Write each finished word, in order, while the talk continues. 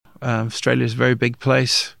Australia is a very big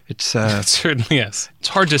place. It certainly is. It's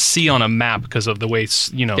hard to see on a map because of the way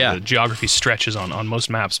the geography stretches on most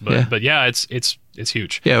maps. But it's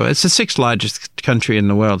huge. Yeah, well, it's the 6th largest country in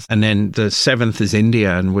the world, and then the 7th is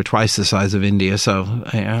India, and we're twice the size of India. So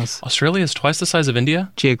Australia is twice the size of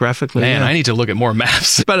India geographically. Man, I need to look at more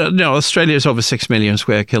maps. But no, Australia is over 6 million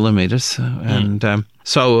square kilometers, and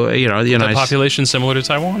so the United population similar to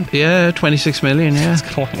Taiwan. Yeah, 26 million. Yeah, it's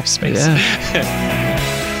got a lot more space.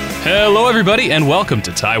 Yeah. Hello, everybody, and welcome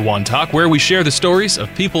to Taiwan Talk, where we share the stories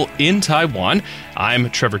of people in Taiwan.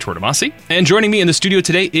 I'm Trevor Tortomasi, and joining me in the studio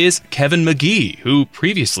today is Kevin Magee, who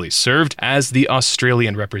previously served as the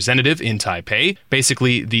Australian representative in Taipei,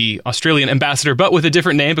 basically the Australian ambassador, but with a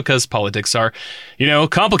different name because politics are,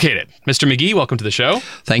 complicated. Mr. Magee, welcome to the show.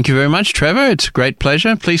 Thank you very much, Trevor. It's a great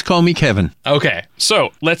pleasure. Please call me Kevin. Okay,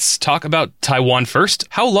 so let's talk about Taiwan first.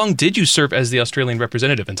 How long did you serve as the Australian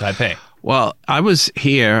representative in Taipei? Well, I was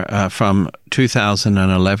here from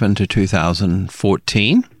 2011 to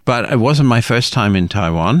 2014, but it wasn't my first time in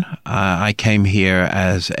Taiwan. I came here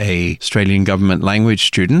as an Australian government language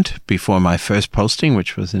student before my first posting,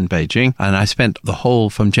 which was in Beijing, and I spent the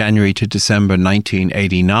whole from January to December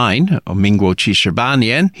 1989, or 民国78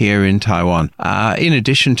年, here in Taiwan. In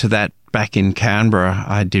addition to that, back in Canberra,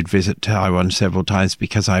 I did visit Taiwan several times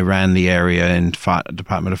because I ran the area in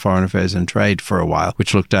Department of Foreign Affairs and Trade for a while,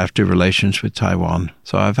 which looked after relations with Taiwan.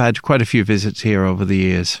 So I've had quite a few visits here over the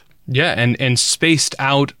years. Yeah, and spaced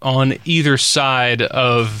out on either side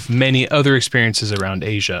of many other experiences around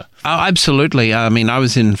Asia. Oh, absolutely. I mean, I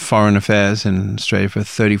was in foreign affairs in Australia for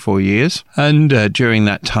 34 years. And during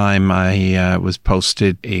that time, I was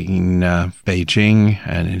posted in Beijing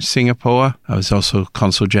and in Singapore. I was also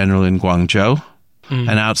Consul General in Guangzhou.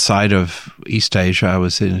 And outside of East Asia, I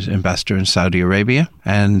was an ambassador in Saudi Arabia,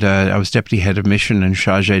 and I was deputy head of mission and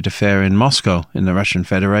charge d'affaires in Moscow in the Russian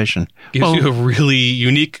Federation. Gives you a really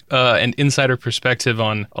unique and insider perspective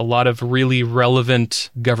on a lot of really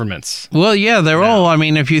relevant governments. Well, yeah, they're all, I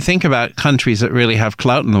mean, if you think about countries that really have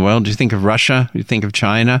clout in the world, you think of Russia, you think of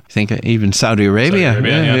China, you think of even Saudi Arabia.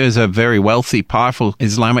 It is a very wealthy, powerful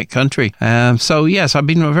Islamic country. So, yes, I've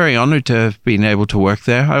been very honored to have been able to work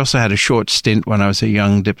there. I also had a short stint when I was a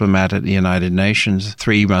young diplomat at the United Nations,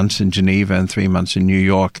 3 months in Geneva and 3 months in New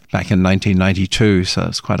York back in 1992, so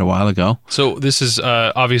that's quite a while ago. So this is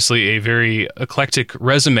obviously a very eclectic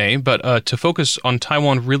resume, but to focus on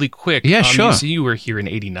Taiwan really quick. Yeah, sure. You were here in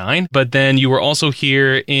 89, but then you were also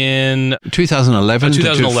here in 2011 to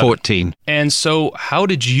 2014. And so how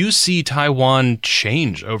did you see Taiwan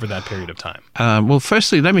change over that period of time? Well,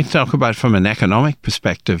 firstly, let me talk about from an economic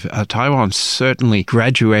perspective. Taiwan certainly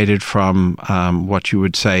graduated from what you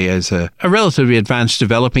would say as a relatively advanced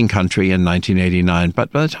developing country in 1989.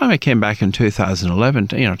 But by the time I came back in 2011,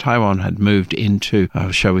 Taiwan had moved into,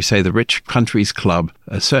 shall we say, the rich countries club.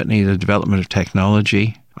 Certainly the development of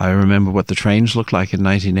technology. I remember what the trains looked like in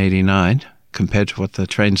 1989. Compared to what the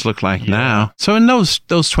trains look like now. So in those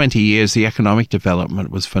 20 years, the economic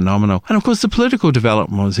development was phenomenal. And of course, the political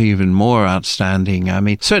development was even more outstanding. I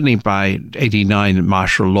mean, certainly by 89,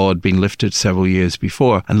 martial law had been lifted several years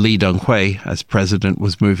before, and Lee Teng-hui, as president,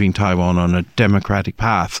 was moving Taiwan on a democratic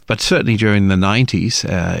path. But certainly during the 90s,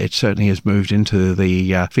 it certainly has moved into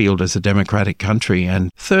the field as a democratic country.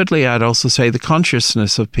 And thirdly, I'd also say the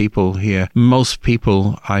consciousness of people here. Most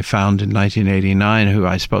people I found in 1989 who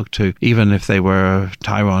I spoke to, even if they were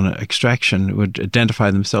Taiwan extraction, would identify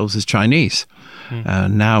themselves as Chinese.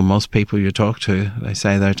 Now, most people you talk to, they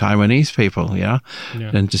say they're Taiwanese people,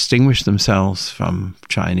 and distinguish themselves from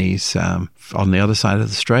Chinese on the other side of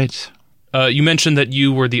the straits. You mentioned that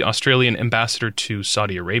you were the Australian ambassador to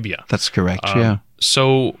Saudi Arabia. That's correct, yeah.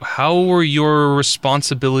 So how were your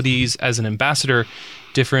responsibilities as an ambassador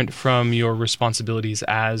different from your responsibilities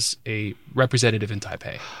as a representative in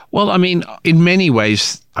Taipei? Well, I mean, in many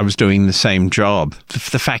ways, I was doing the same job.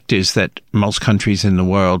 The fact is that most countries in the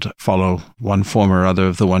world follow one form or other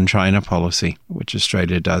of the One China policy, which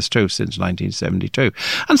Australia does too since 1972.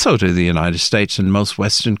 And so do the United States and most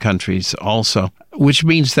Western countries also, which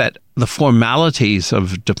means that the formalities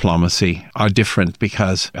of diplomacy are different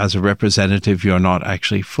because as a representative, you're not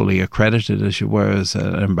actually fully accredited as you were as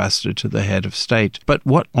an ambassador to the head of state. But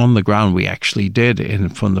what on the ground we actually did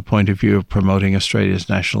from the point of view of promoting Australia's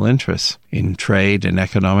national interests in trade, in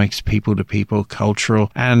economics, people-to-people, cultural,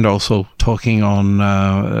 and also talking on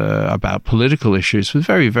about political issues was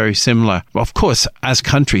very, very similar. Of course, as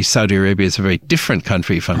countries, Saudi Arabia is a very different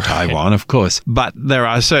country from Taiwan, of course, but there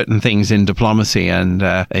are certain things in diplomacy and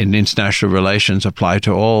in international relations apply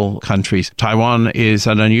to all countries. Taiwan is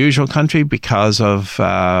an unusual country because of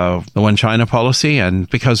the One China policy and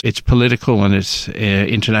because its political and its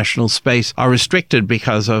international space are restricted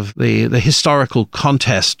because of the historical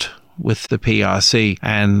contest with the PRC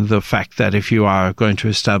and the fact that if you are going to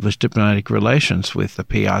establish diplomatic relations with the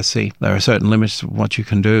PRC, there are certain limits to what you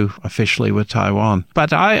can do officially with Taiwan.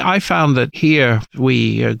 But I found that here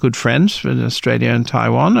we are good friends with Australia and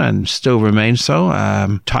Taiwan and still remain so.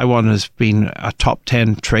 Taiwan has been a top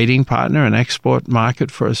 10 trading partner and export market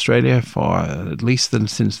for Australia for at least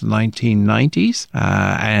since the 1990s.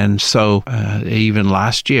 And so even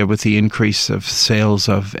last year with the increase of sales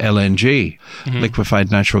of LNG, liquefied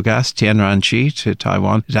natural gas, Tianranji to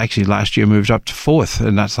Taiwan, it actually last year moved up to 4th,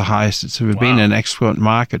 and that's the highest it's ever been in export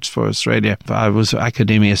markets for Australia. I was at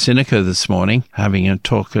Academia Sinica this morning having a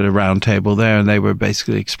talk at a round table there, and they were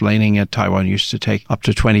basically explaining that Taiwan used to take up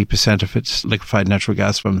to 20% of its liquefied natural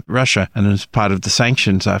gas from Russia, and as part of the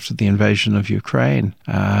sanctions after the invasion of Ukraine,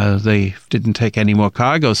 they didn't take any more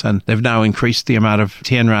cargoes, and they've now increased the amount of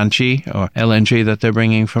Tianranji or LNG that they're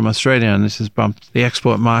bringing from Australia, and this has bumped the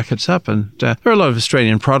export markets up. And there are a lot of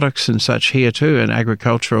Australian products and such here too, and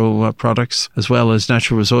agricultural products as well as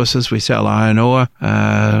natural resources. We sell iron ore, we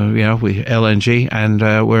LNG, and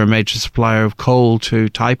we're a major supplier of coal to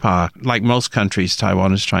Taipei. Like most countries,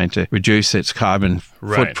 Taiwan is trying to reduce its carbon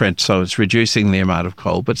footprint, so it's reducing the amount of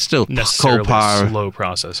coal, but still coal power. A slow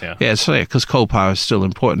process, yeah. Yeah, because coal power is still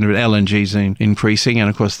important. But LNG is increasing, and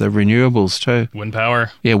of course the renewables too. Wind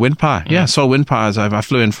power. Yeah, wind power. Yeah, so wind power. I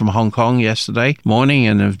flew in from Hong Kong yesterday morning,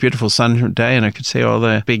 and it was a beautiful sunny day, and I could see all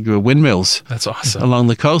the big windmills. That's awesome. Along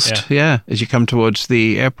the coast, as you come towards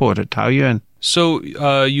the airport at Taoyuan. So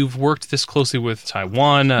you've worked this closely with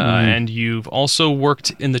Taiwan, and you've also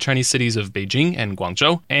worked in the Chinese cities of Beijing and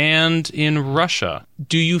Guangzhou, and in Russia.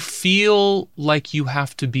 Do you feel like you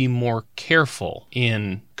have to be more careful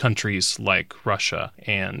in countries like Russia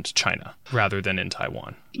and China rather than in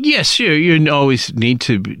Taiwan? Yes, you always need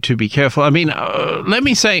to be careful. I mean, let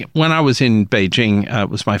me say, when I was in Beijing, it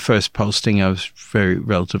was my first posting. I was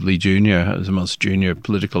relatively junior. I was the most junior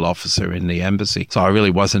political officer in the embassy, so I really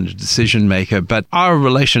wasn't a decision maker. But our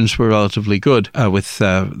relations were relatively good with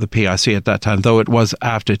the PRC at that time, though it was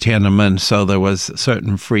after Tiananmen, so there was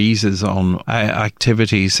certain freezes on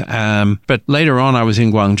activities. But later on, I was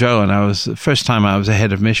in Guangzhou, and the first time I was a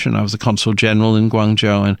head of mission. I was the consul general in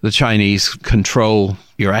Guangzhou, and the Chinese control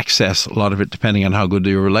your access, a lot of it depending on how good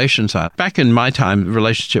your relations are. Back in my time, the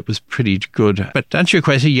relationship was pretty good. But to answer your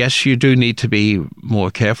question, yes, you do need to be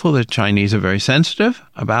more careful. The Chinese are very sensitive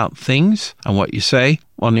about things and what you say.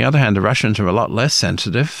 On the other hand, the Russians are a lot less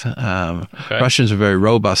sensitive. Russians are very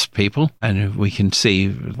robust people, and we can see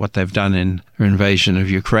what they've done in their invasion of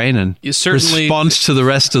Ukraine and response to the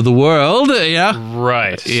rest of the world.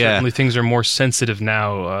 Right. Certainly things are more sensitive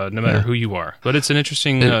now, no matter who you are. But it's an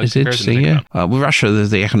interesting comparison. With Russia,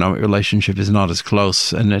 the economic relationship is not as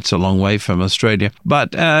close, and it's a long way from Australia.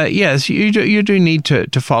 But yes, you do need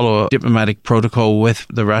to follow a diplomatic protocol with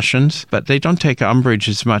the Russians, but they don't take umbrage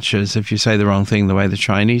as much as if you say the wrong thing the way the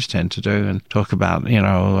Chinese tend to do and talk about,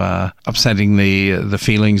 upsetting the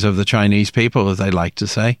feelings of the Chinese people, as they like to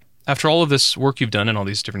say. After all of this work you've done in all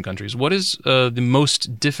these different countries, what is the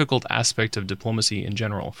most difficult aspect of diplomacy in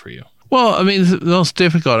general for you? Well, I mean, the most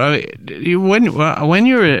difficult, when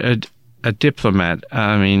you're a diplomat,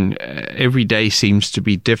 I mean, every day seems to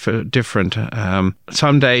be different.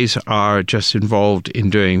 Some days are just involved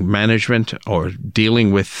in doing management or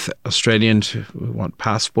dealing with Australians who want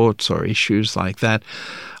passports or issues like that.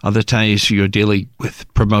 Other times you're dealing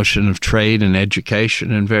with promotion of trade and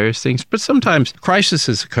education and various things. But sometimes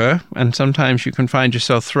crises occur, and sometimes you can find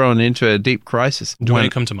yourself thrown into a deep crisis. Do any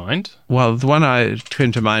come to mind? Well, the one I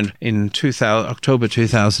came to mind in October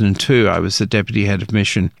 2002, I was the deputy head of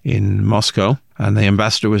mission in Moscow, and the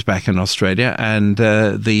ambassador was back in Australia, and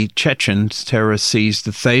the Chechen terrorists seized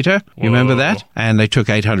the theatre. You remember that? And they took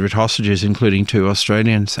 800 hostages, including 2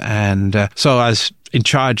 Australians. And so I was in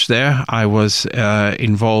charge there. I was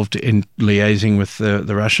involved in liaising with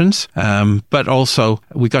the Russians, but also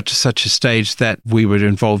we got to such a stage that we were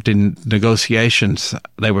involved in negotiations.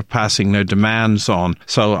 They were passing their demands on.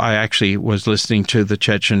 So I actually was listening to the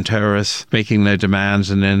Chechen terrorists making their demands,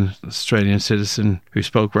 and then an Australian citizen who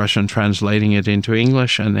spoke Russian translating it into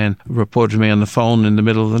English, and then reported me on the phone in the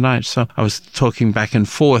middle of the night. So I was talking back and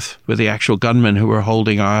forth with the actual gunmen who were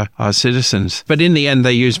holding our citizens. But in the end,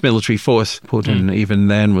 they used military force. Putin even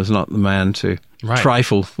then was not the man to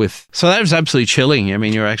trifle with. So that was absolutely chilling. I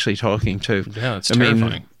mean, you're actually talking to. Yeah, it's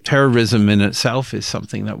terrifying. Terrorism in itself is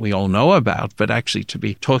something that we all know about, but actually to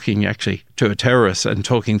be talking to a terrorist and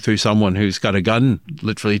talking through someone who's got a gun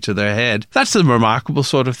literally to their head, that's the remarkable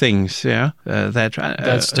sort of things,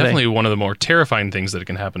 that's definitely one of the more terrifying things that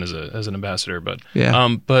can happen as an ambassador, but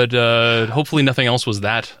hopefully nothing else was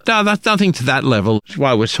that. No, that's nothing to that level.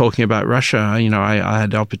 While we're talking about Russia, I had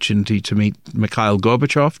the opportunity to meet Mikhail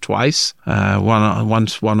Gorbachev twice,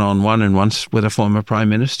 once one-on-one and once with a former prime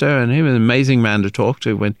minister, and he was an amazing man to talk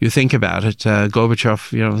to. When you think about it,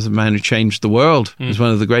 Gorbachev, was a man who changed the world. He was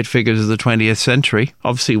one of the great figures of the 20th century.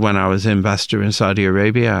 Obviously, when I was ambassador in Saudi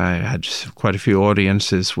Arabia, I had quite a few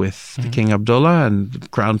audiences with the King Abdullah and the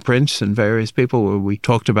Crown Prince and various people where we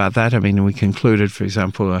talked about that. I mean, we concluded, for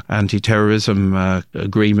example, an anti-terrorism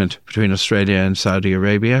agreement between Australia and Saudi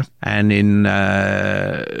Arabia. And in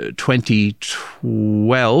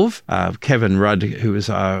 2012, Kevin Rudd, who was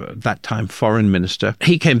that time foreign minister,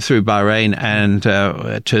 he came through Bahrain and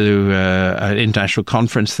to an international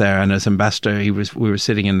conference there, and as ambassador, we were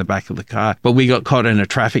sitting in the back of the car, but we got caught in a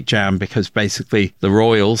traffic jam because basically the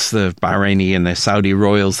royals, the Bahraini and the Saudi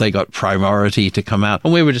royals, they got priority to come out,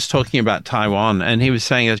 and we were just talking about Taiwan, and he was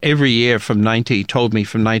saying that every year from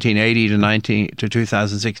 1980 to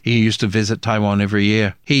 2006, he used to visit Taiwan every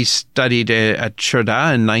year. He studied at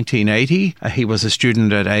Shurda in 1980. He was a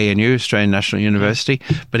student at ANU, Australian National University,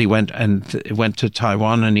 but he went to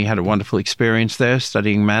Taiwan, and he had a wonderful experience there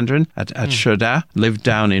studying Mandarin at Shurda, lived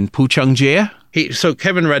down in Puchongjie. So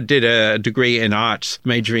Kevin Rudd did a degree in arts,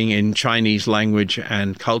 majoring in Chinese language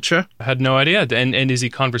and culture. I had no idea. And is he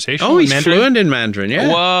conversational? Oh, he's Mandarin? fluent in Mandarin, yeah.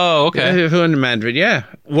 Whoa, okay. Yeah, fluent in Mandarin, yeah.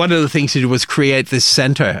 One of the things he did was create this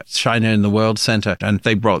center, China in the World Center, and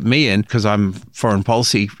they brought me in because I'm foreign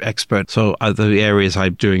policy expert. So the areas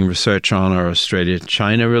I'm doing research on are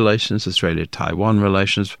Australia-China relations, Australia-Taiwan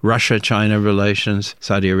relations, Russia-China relations,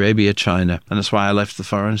 Saudi Arabia-China, and that's why I left the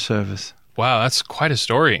Foreign Service. Wow, that's quite a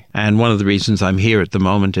story. And one of the reasons I'm here at the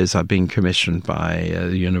moment is I've been commissioned by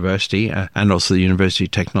the university and also the University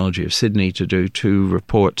of Technology of Sydney to do 2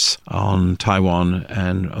 reports on Taiwan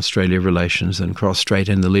and Australia relations and cross-strait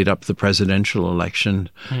in the lead up to the presidential election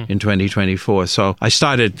in 2024. So I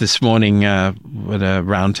started this morning with a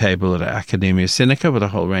roundtable at Academia Sinica with a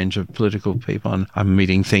whole range of political people. And I'm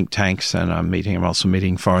meeting think tanks, and I'm also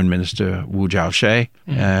meeting Foreign Minister Wu Jiaoshe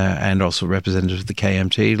and also representatives of the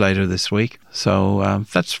KMT later this week. So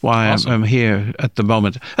that's why I'm here at the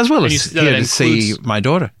moment, as well as here to see my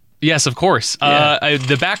daughter. Yes, of course. Yeah.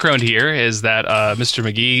 The background here is that Mr.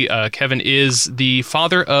 Magee, Kevin, is the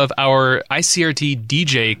father of our ICRT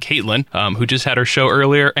DJ, Caitlin, who just had her show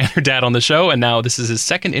earlier, and her dad on the show, and now this is his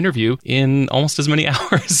second interview in almost as many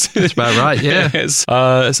hours. That's about right, yeah.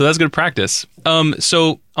 So that's good practice.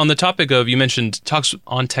 So on the topic of, you mentioned talks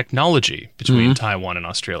on technology between Taiwan and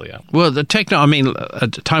Australia. Well,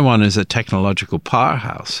 Taiwan is a technological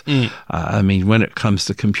powerhouse. I mean, when it comes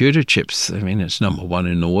to computer chips, it's number 1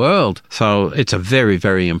 in the world. So it's a very,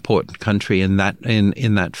 very important country in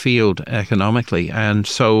that field economically. And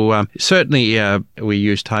so certainly we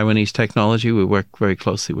use Taiwanese technology. We work very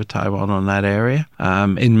closely with Taiwan on that area.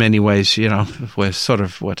 In many ways, we're sort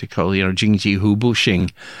of what they call, Jingji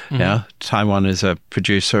Hubuxing. Taiwan is a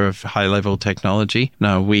producer of high-level technology.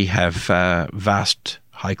 Now, we have vast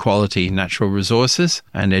high-quality natural resources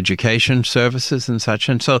and education services and such.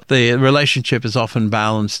 And so the relationship is often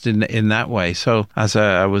balanced in that way. So as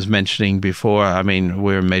I was mentioning before,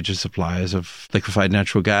 we're major suppliers of liquefied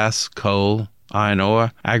natural gas, coal, iron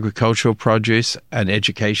ore, agricultural produce, and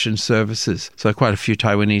education services. So quite a few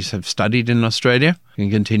Taiwanese have studied in Australia and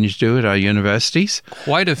continue to do it at our universities.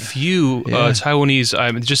 Quite a few Taiwanese,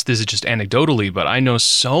 this is just anecdotally, but I know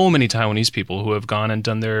so many Taiwanese people who have gone and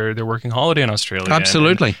done their working holiday in Australia.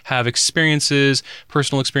 Absolutely. And have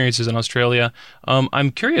personal experiences in Australia.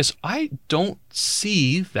 I'm curious, I don't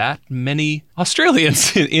see that many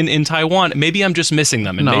Australians in Taiwan. Maybe I'm just missing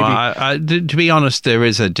them. And to be honest, there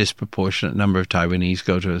is a disproportionate number of Taiwanese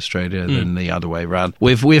go to Australia than the other way around.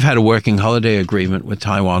 We've had a working holiday agreement with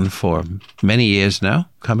Taiwan for many years now,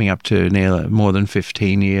 coming up to nearly more than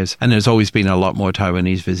 15 years. And there's always been a lot more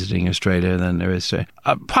Taiwanese visiting Australia than there is today.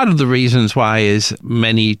 Part of the reasons why is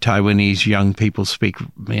many Taiwanese young people speak,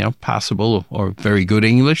 passable or very good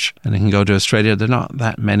English, and they can go to Australia. There are not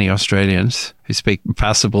that many Australians who speak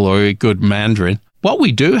passable or good Mandarin. what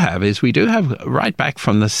we do have is right back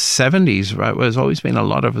from the 70s, right, there's always been a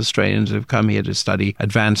lot of Australians who've come here to study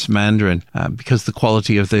advanced Mandarin because the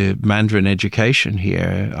quality of the Mandarin education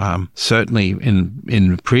here, certainly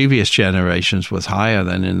in previous generations, was higher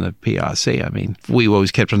than in the PRC. I mean, we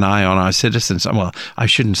always kept an eye on our citizens. Well, I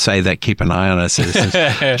shouldn't say that, keep an eye on our citizens.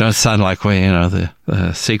 Don't sound like we're,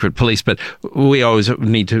 the secret police, but we always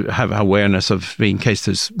need to have awareness of, in case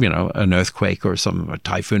there's, an earthquake or a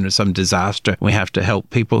typhoon or some disaster, we have to help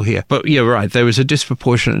people here. But you're right, there was a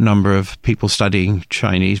disproportionate number of people studying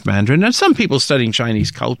Chinese Mandarin and some people studying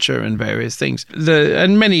Chinese culture and various things.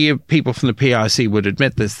 And many people from the PRC would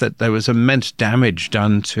admit this, that there was immense damage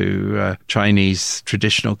done to Chinese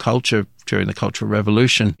traditional culture during the Cultural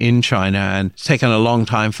Revolution in China, and it's taken a long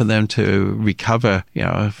time for them to recover,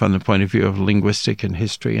 from the point of view of linguistic and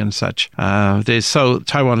history and such.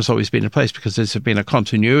 Taiwan has always been a place because there's been a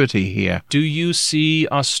continuity here. Do you see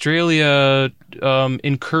Australia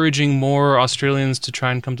encouraging more Australians to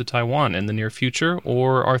try and come to Taiwan in the near future,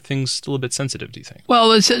 or are things still a bit sensitive, do you think?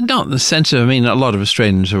 Well, it's not the sensitive. I mean, a lot of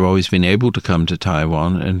Australians have always been able to come to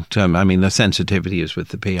Taiwan, and the sensitivity is with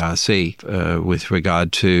the PRC with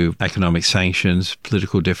regard to economic sanctions,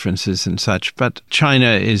 political differences and such. But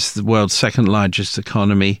China is the world's second largest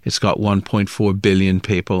economy. It's got 1.4 billion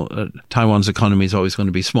people. Taiwan's economy is always going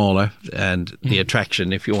to be smaller, and the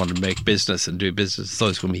attraction, if you want to make business and do business, is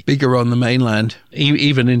always going to be bigger on the mainland,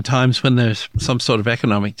 even in times when there's some sort of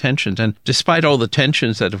economic tensions. And despite all the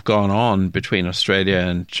tensions that have gone on between Australia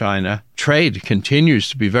and China, trade continues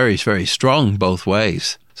to be very, very strong both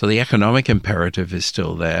ways. So the economic imperative is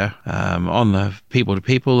still there. On the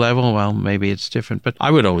people-to-people level, well, maybe it's different. But I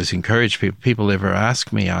would always encourage people. People ever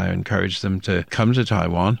ask me, I encourage them to come to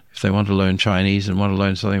Taiwan if they want to learn Chinese and want to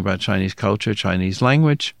learn something about Chinese culture, Chinese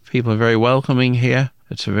language. People are very welcoming here.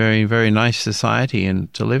 It's a very, very nice society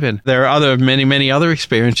and to live in. There are many other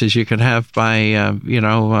experiences you can have by,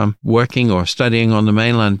 working or studying on the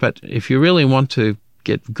mainland. But if you really want to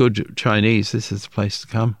get good Chinese, this is the place to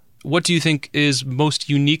come. What do you think is most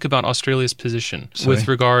unique about Australia's position with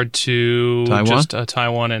regard to Taiwan? Just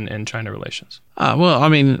Taiwan and China relations?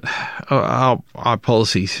 Our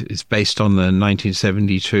policy is based on the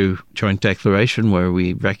 1972 Joint Declaration, where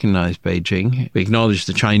we recognized Beijing. We acknowledged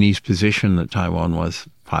the Chinese position that Taiwan was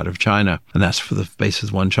part of China, and that's for the basis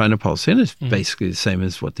of one China policy. And it's basically the same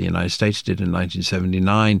as what the United States did in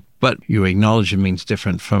 1979. But you acknowledge it means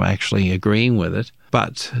different from actually agreeing with it.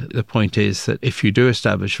 But the point is that if you do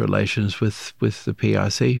establish relations with the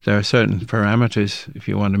PRC, there are certain parameters if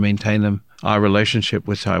you want to maintain them. Our relationship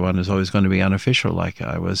with Taiwan is always going to be unofficial, like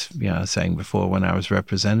I was saying before when I was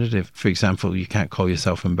representative. For example, you can't call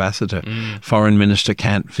yourself ambassador. Foreign minister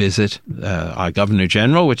can't visit our governor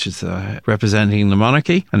general, which is representing the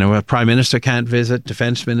monarchy, and our prime minister can't visit,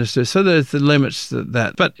 defense minister. So there's the limits to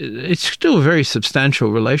that. But it's still a very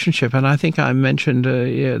substantial relationship, and I think I mentioned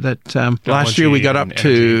that last year we got up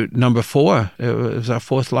to number 4. It was our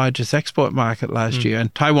 4th largest export market last year,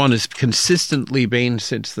 and Taiwan has consistently been,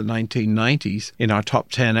 since the 1990s, in our top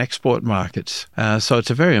 10 export markets. So it's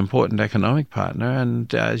a very important economic partner.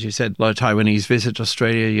 And as you said, a lot of Taiwanese visit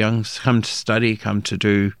Australia, young come to study, come to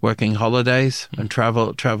do working holidays and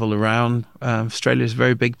travel around. Australia's a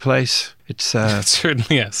very big place. It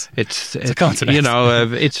certainly is. It's a continent.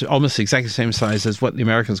 It's almost exactly the same size as what the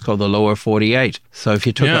Americans call the lower 48. So if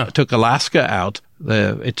you took Alaska out,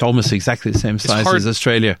 it's almost exactly the same size as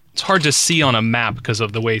Australia. It's hard to see on a map because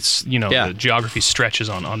of the way the geography stretches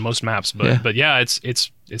on most maps. But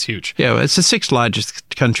it's huge. Yeah, it's the 6th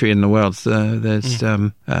largest country in the world. And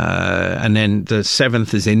then the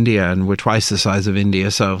 7th is India, and we're twice the size of India.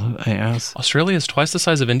 So Australia is twice the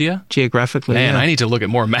size of India? Geographically, Man, I need to look at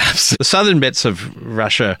more maps. The southern bits of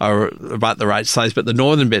Russia are about the right size, but the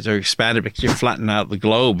northern bits are expanded because you flatten out the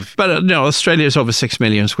globe. But Australia is over 6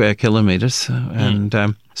 million square kilometers,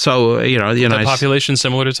 and so the United population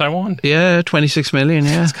similar to Taiwan. Yeah, 26 million.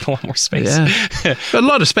 Yeah, it's got a lot more space. Yeah, but a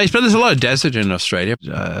lot of space. But there's a lot of desert in Australia,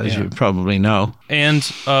 as you probably know. And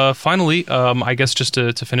finally, I guess just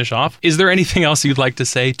to finish off, is there anything else you'd like to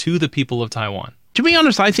say to the people of Taiwan? To be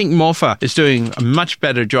honest, I think MOFA is doing a much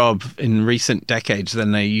better job in recent decades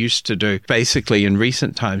than they used to do. Basically, in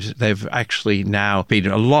recent times, they've actually now been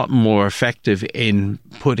a lot more effective in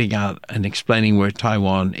putting out and explaining where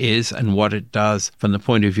Taiwan is and what it does from the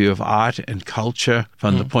point of view of art and culture,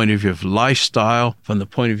 from the point of view of lifestyle, from the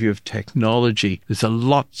point of view of technology. There's a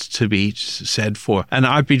lot to be said for. And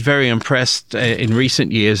I've been very impressed in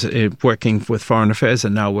recent years working with foreign affairs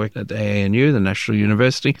and now working at the ANU, the National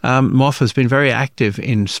University. MOFA has been very active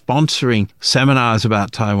in sponsoring seminars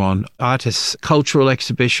about Taiwan, artists, cultural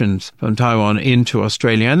exhibitions from Taiwan into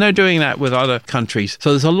Australia. And they're doing that with other countries. So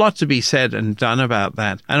there's a lot to be said and done about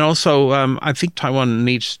that. And also, I think Taiwan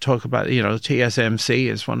needs to talk about, TSMC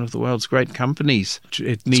is one of the world's great companies.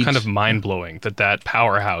 It's kind of mind-blowing that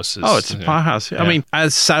powerhouse is... Oh, it's a powerhouse. Yeah. I mean,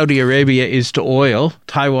 as Saudi Arabia is to oil,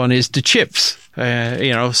 Taiwan is to chips.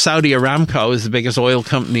 Saudi Aramco is the biggest oil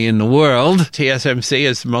company in the world. TSMC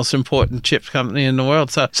is the most important chip company in the world.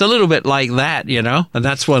 So it's a little bit like that, and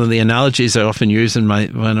that's one of the analogies I often use in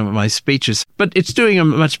one of my speeches. But it's doing a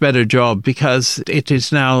much better job because it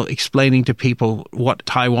is now explaining to people what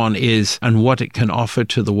Taiwan is and what it can offer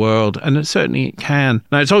to the world. And it certainly can.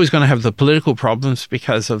 Now, it's always going to have the political problems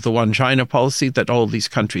because of the one China policy that all these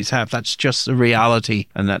countries have. That's just the reality.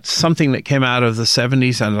 And that's something that came out of the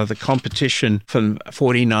 70s and of the competition from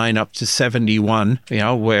 49 up to 71,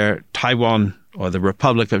 where Taiwan or the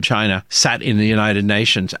Republic of China sat in the United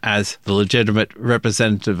Nations as the legitimate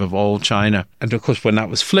representative of all China. And of course, when that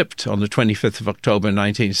was flipped on the 25th of October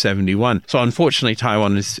 1971. So unfortunately,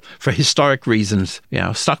 Taiwan is, for historic reasons,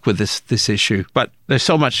 stuck with this issue. But there's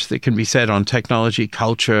so much that can be said on technology,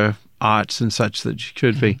 culture, arts and such that you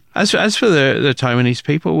could be. As for the Taiwanese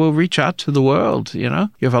people, we'll reach out to the world, You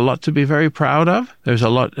have a lot to be very proud of. There's a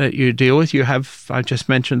lot that you deal with. I just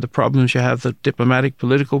mentioned the problems you have, the diplomatic,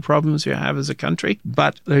 political problems you have as a country,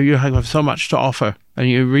 but you have so much to offer. And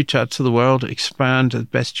you reach out to the world, expand as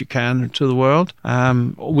best you can to the world.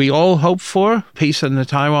 We all hope for peace in the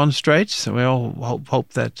Taiwan Straits. We all hope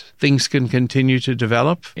that things can continue to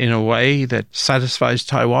develop in a way that satisfies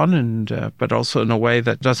Taiwan, but also in a way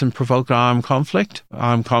that doesn't provoke armed conflict.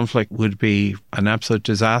 Armed conflict would be an absolute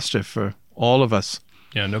disaster for all of us.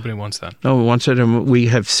 Yeah, nobody wants that. No one wants it, and we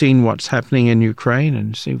have seen what's happening in Ukraine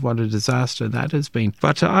and see what a disaster that has been.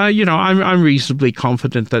 But, I'm reasonably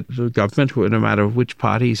confident that the government, no matter which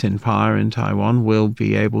party's in power in Taiwan, will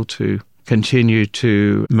be able to continue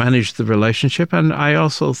to manage the relationship. And I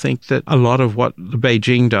also think that a lot of what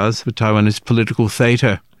Beijing does with Taiwan is political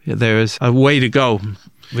theater. There is a way to go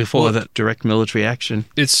before that direct military action.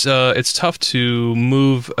 It's tough to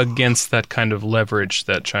move against that kind of leverage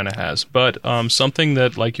that China has. But something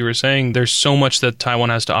that, like you were saying, there's so much that Taiwan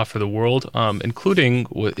has to offer the world, including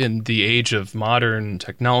in the age of modern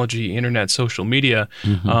technology, internet, social media,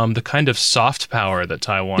 the kind of soft power that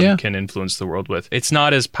Taiwan can influence the world with. It's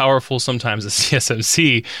not as powerful sometimes as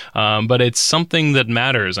TSMC, but it's something that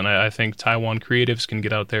matters. And I think Taiwan creatives can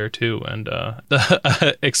get out there too and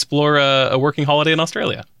explore a working holiday in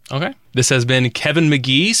Australia. Okay. This has been Kevin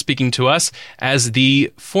Magee speaking to us as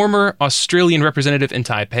the former Australian representative in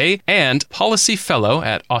Taipei and policy fellow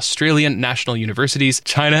at Australian National University's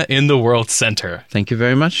China in the World Center. Thank you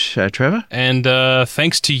very much, Trevor. And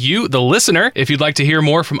thanks to you, the listener. If you'd like to hear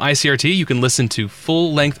more from ICRT, you can listen to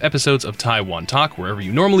full-length episodes of Taiwan Talk wherever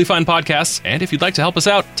you normally find podcasts. And if you'd like to help us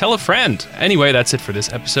out, tell a friend. Anyway, that's it for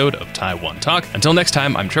this episode of Taiwan Talk. Until next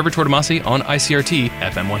time, I'm Trevor Tortomasi on ICRT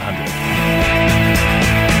FM 100.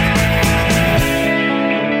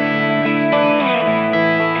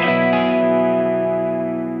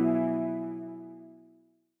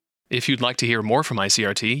 If you'd like to hear more from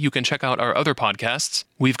ICRT, you can check out our other podcasts.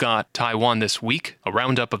 We've got Taiwan This Week, a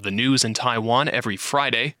roundup of the news in Taiwan every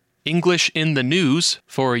Friday, English in the News,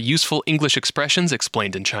 for useful English expressions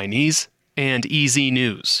explained in Chinese, and EZ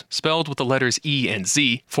News, spelled with the letters E and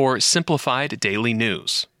Z, for simplified daily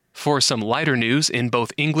news. For some lighter news in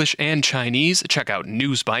both English and Chinese, check out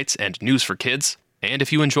News Bites and News for Kids. And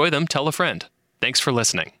if you enjoy them, tell a friend. Thanks for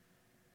listening.